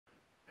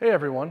Hey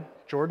everyone,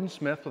 Jordan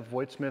Smith with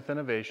Voigt Smith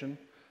Innovation.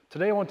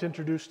 Today I want to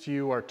introduce to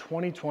you our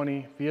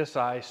 2020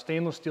 VSI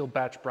stainless steel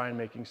batch brine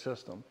making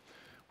system.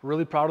 We're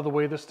really proud of the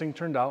way this thing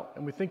turned out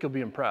and we think you'll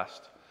be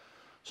impressed.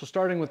 So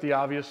starting with the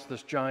obvious,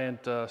 this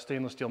giant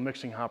stainless steel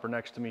mixing hopper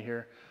next to me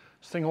here.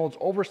 This thing holds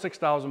over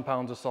 6,000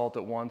 pounds of salt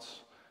at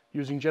once.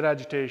 Using jet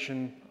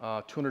agitation,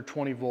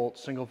 220 volt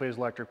single phase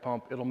electric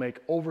pump, it'll make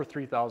over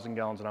 3,000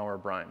 gallons an hour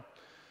of brine.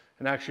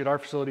 And actually at our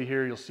facility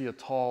here, you'll see a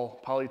tall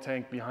poly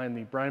tank behind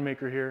the brine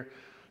maker here.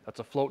 That's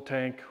a float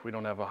tank. We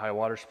don't have a high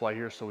water supply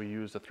here, so we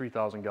use a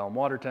 3,000 gallon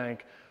water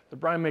tank. The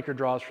brine maker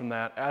draws from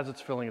that as it's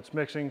filling its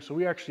mixing, so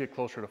we actually get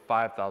closer to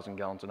 5,000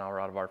 gallons an hour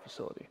out of our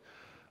facility.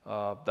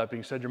 That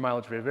being said, your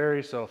mileage may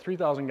vary, so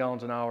 3,000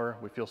 gallons an hour,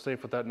 we feel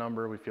safe with that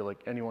number. We feel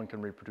like anyone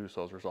can reproduce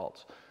those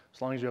results,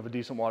 as long as you have a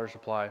decent water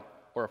supply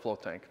or a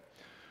float tank.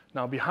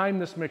 Now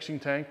behind this mixing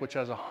tank, which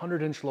has a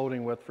 100-inch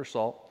loading width for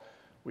salt,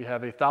 we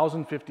have a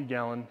 1,050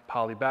 gallon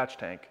poly batch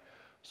tank.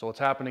 So what's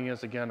happening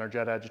is, again, our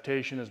jet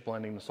agitation is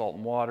blending the salt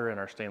and water in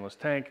our stainless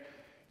tank.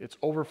 It's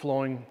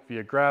overflowing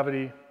via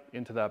gravity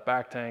into that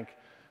back tank.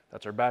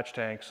 That's our batch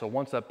tank. So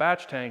once that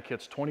batch tank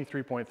hits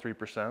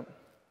 23.3%,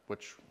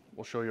 which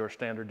we'll show you our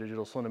standard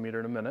digital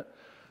salinimeter in a minute,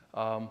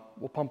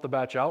 we'll pump the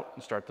batch out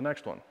and start the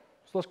next one.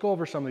 So let's go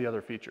over some of the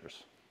other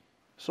features.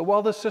 So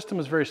while this system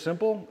is very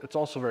simple, it's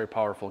also very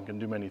powerful and can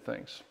do many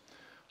things.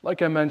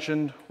 Like I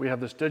mentioned, we have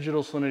this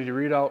digital salinity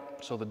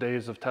readout, so the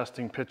days of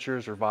testing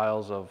pitchers or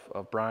vials of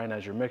brine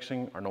as you're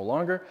mixing are no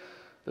longer.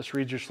 This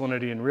reads your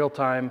salinity in real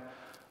time.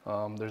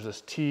 There's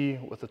this T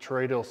with a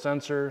toroidal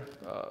sensor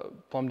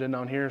plumbed in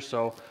down here,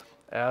 so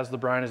as the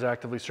brine is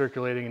actively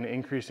circulating and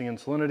increasing in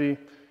salinity,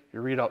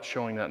 your readout's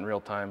showing that in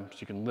real time, so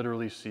you can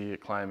literally see it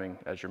climbing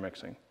as you're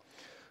mixing.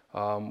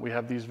 We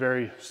have these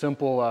very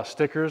simple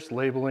stickers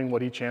labeling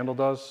what each handle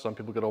does. Some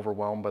people get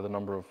overwhelmed by the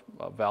number of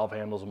valve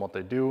handles and what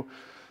they do.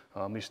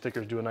 These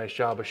stickers do a nice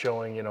job of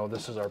showing, you know,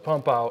 this is our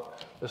pump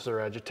out, this is our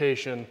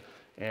agitation,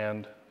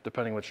 and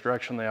depending which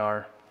direction they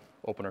are,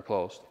 open or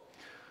closed.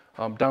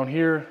 Down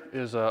here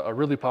is a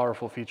really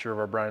powerful feature of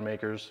our brine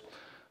makers,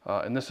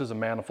 and this is a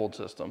manifold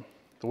system.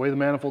 The way the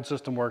manifold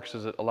system works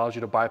is it allows you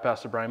to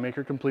bypass the brine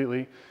maker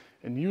completely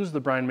and use the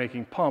brine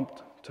making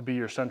pump to be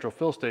your central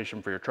fill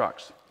station for your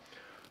trucks.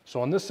 So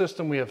on this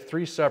system, we have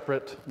 3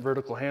 separate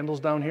vertical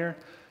handles down here,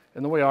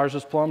 and the way ours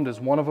is plumbed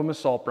is one of them is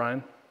salt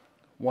brine,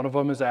 one of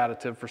them is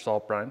additive for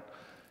salt brine,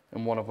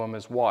 and one of them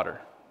is water.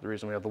 The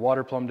reason we have the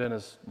water plumbed in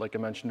is, like I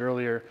mentioned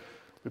earlier,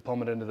 we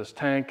plumb it into this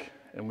tank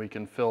and we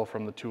can fill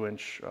from the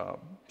 2-inch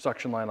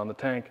suction line on the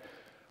tank,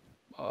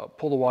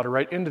 pull the water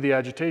right into the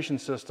agitation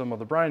system of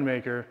the brine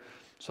maker,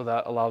 so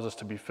that allows us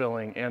to be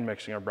filling and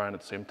mixing our brine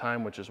at the same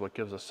time, which is what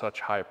gives us such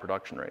high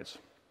production rates.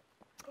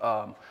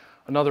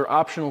 Another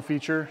optional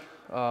feature,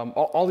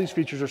 all these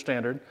features are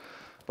standard,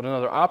 but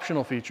another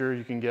optional feature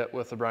you can get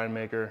with the brine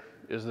maker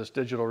is this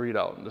digital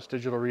readout. This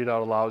digital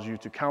readout allows you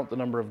to count the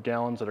number of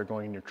gallons that are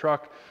going in your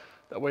truck.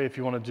 That way, if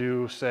you want to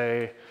do,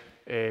 say,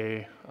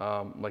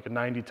 like a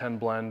 90-10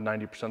 blend,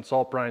 90%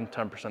 salt brine,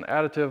 10%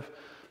 additive,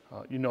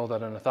 you know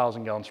that in a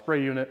 1,000-gallon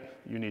spray unit,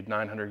 you need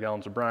 900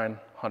 gallons of brine,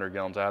 100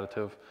 gallons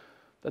additive.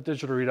 That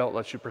digital readout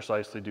lets you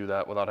precisely do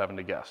that without having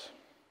to guess.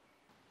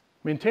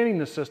 Maintaining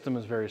this system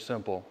is very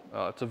simple.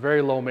 It's a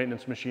very low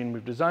maintenance machine.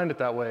 We've designed it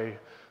that way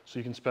so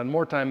you can spend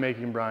more time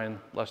making brine,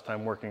 less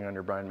time working on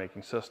your brine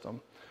making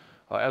system.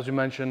 As we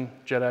mentioned,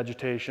 jet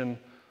agitation,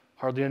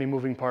 hardly any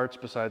moving parts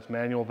besides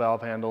manual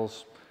valve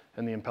handles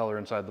and the impeller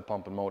inside the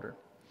pump and motor.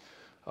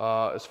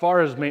 As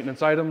far as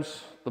maintenance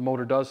items, the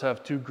motor does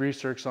have 2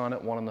 grease zerks on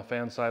it, one on the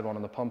fan side, one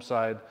on the pump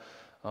side.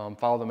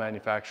 Follow the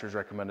manufacturer's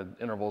recommended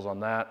intervals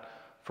on that.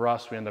 For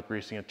us, we end up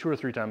greasing it 2 or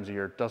 3 times a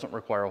year. It doesn't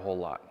require a whole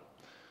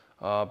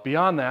lot.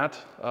 Beyond that,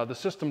 the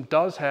system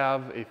does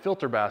have a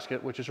filter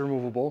basket, which is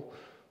removable.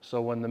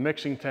 So when the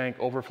mixing tank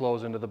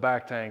overflows into the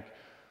back tank,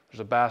 there's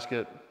a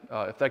basket.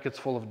 If that gets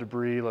full of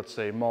debris, let's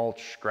say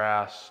mulch,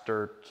 grass,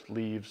 dirt,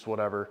 leaves,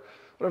 whatever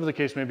the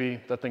case may be,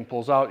 that thing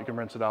pulls out, you can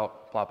rinse it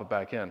out, plop it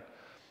back in.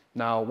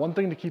 Now, one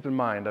thing to keep in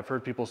mind, I've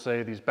heard people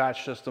say these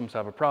batch systems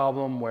have a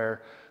problem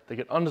where they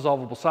get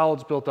undissolvable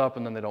solids built up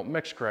and then they don't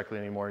mix correctly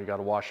anymore. You got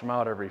to wash them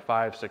out every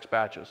 5-6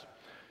 batches.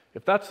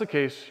 If that's the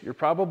case, you're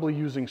probably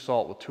using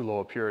salt with too low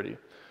a purity.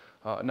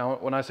 Now,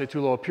 when I say too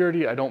low a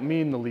purity, I don't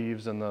mean the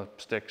leaves and the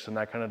sticks and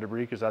that kind of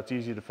debris, because that's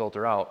easy to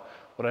filter out.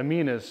 What I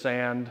mean is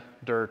sand,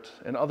 dirt,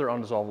 and other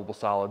undissolvable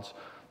solids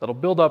that'll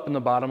build up in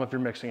the bottom of your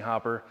mixing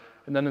hopper,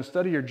 and then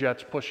instead of your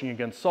jets pushing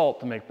against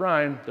salt to make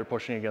brine, they're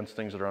pushing against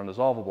things that are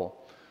undissolvable.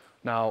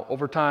 Now,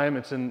 over time,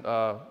 it's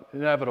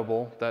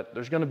inevitable that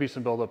there's going to be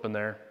some buildup in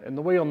there, and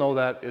the way you'll know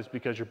that is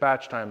because your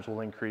batch times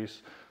will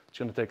increase. It's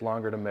going to take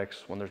longer to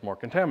mix when there's more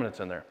contaminants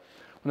in there.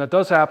 When that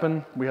does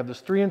happen, we have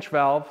this 3-inch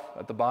valve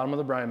at the bottom of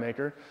the brine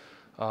maker,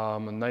 a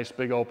nice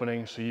big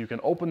opening, so you can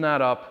open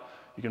that up,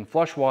 you can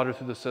flush water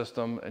through the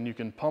system, and you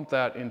can pump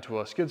that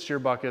into a skid steer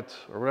bucket,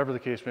 or whatever the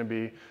case may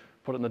be,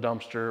 put it in the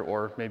dumpster,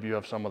 or maybe you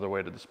have some other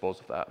way to dispose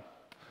of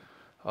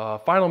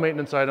that. Final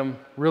maintenance item,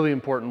 really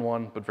important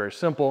one, but very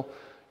simple.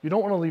 You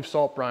don't want to leave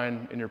salt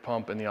brine in your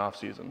pump in the off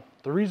season.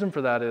 The reason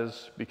for that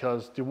is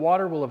because the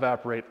water will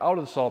evaporate out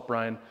of the salt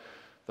brine.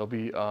 There'll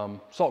be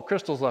salt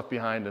crystals left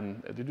behind,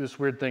 and they do this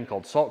weird thing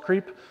called salt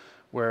creep,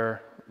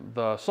 where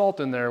the salt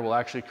in there will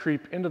actually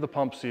creep into the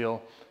pump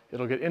seal.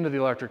 It'll get into the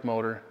electric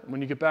motor.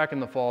 When you get back in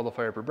the fall to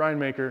fire up your brine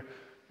maker,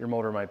 your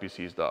motor might be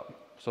seized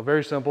up. So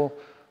very simple,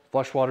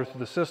 flush water through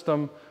the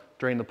system,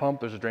 drain the pump,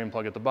 there's a drain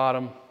plug at the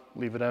bottom,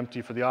 leave it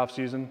empty for the off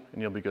season,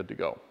 and you'll be good to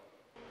go.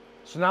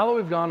 So now that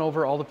we've gone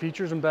over all the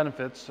features and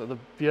benefits of the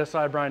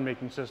VSI brine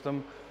making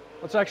system,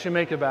 let's actually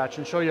make a batch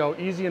and show you how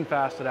easy and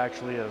fast it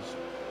actually is.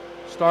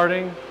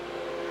 Starting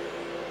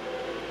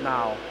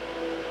now.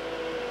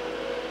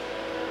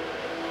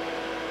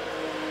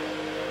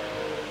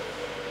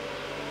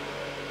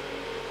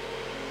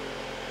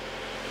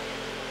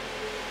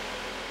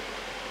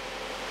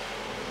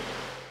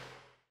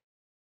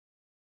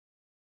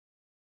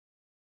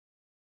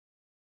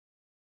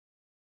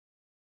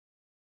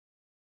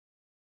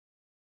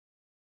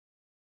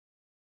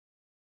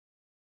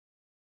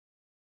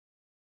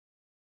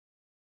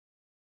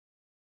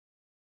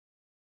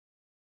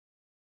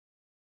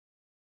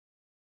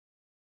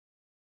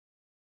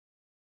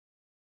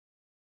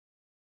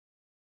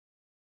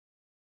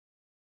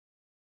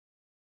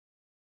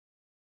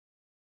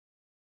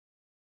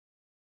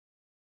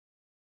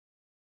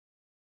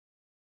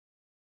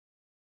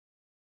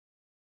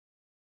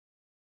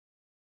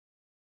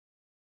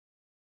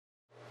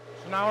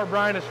 Now our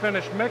brine is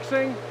finished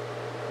mixing.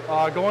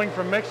 Going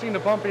from mixing to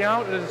pumping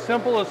out is as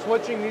simple as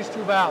switching these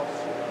two valves.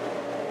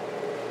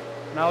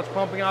 Now it's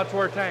pumping out to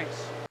our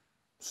tanks.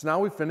 So now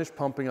we've finished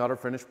pumping out our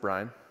finished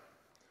brine.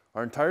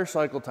 Our entire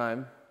cycle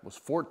time was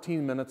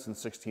 14 minutes and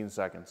 16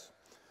 seconds.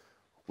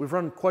 We've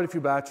run quite a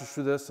few batches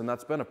through this, and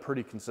that's been a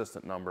pretty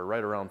consistent number,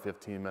 right around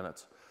 15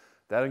 minutes.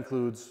 That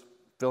includes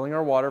filling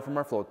our water from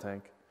our float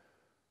tank,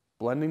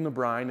 blending the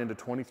brine into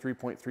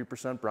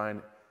 23.3%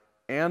 brine,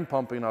 and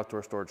pumping out to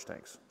our storage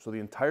tanks. So the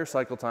entire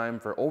cycle time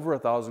for over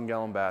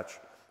 1,000-gallon batch,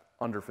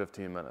 under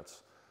 15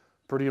 minutes.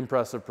 Pretty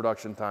impressive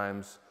production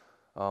times.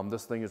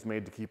 This thing is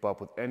made to keep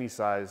up with any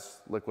size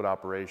liquid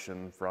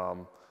operation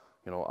from,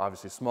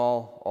 obviously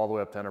small all the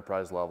way up to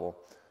enterprise level.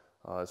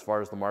 As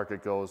far as the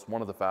market goes,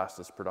 one of the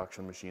fastest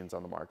production machines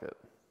on the market.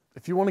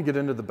 If you want to get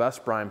into the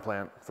best brine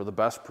plant for the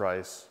best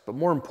price, but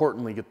more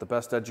importantly, get the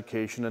best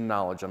education and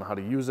knowledge on how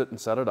to use it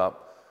and set it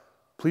up,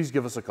 please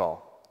give us a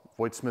call.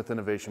 Voigt-Smith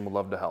Innovation would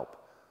love to help.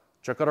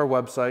 Check out our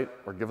website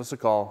or give us a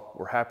call.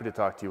 We're happy to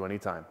talk to you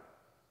anytime.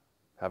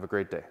 Have a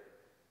great day.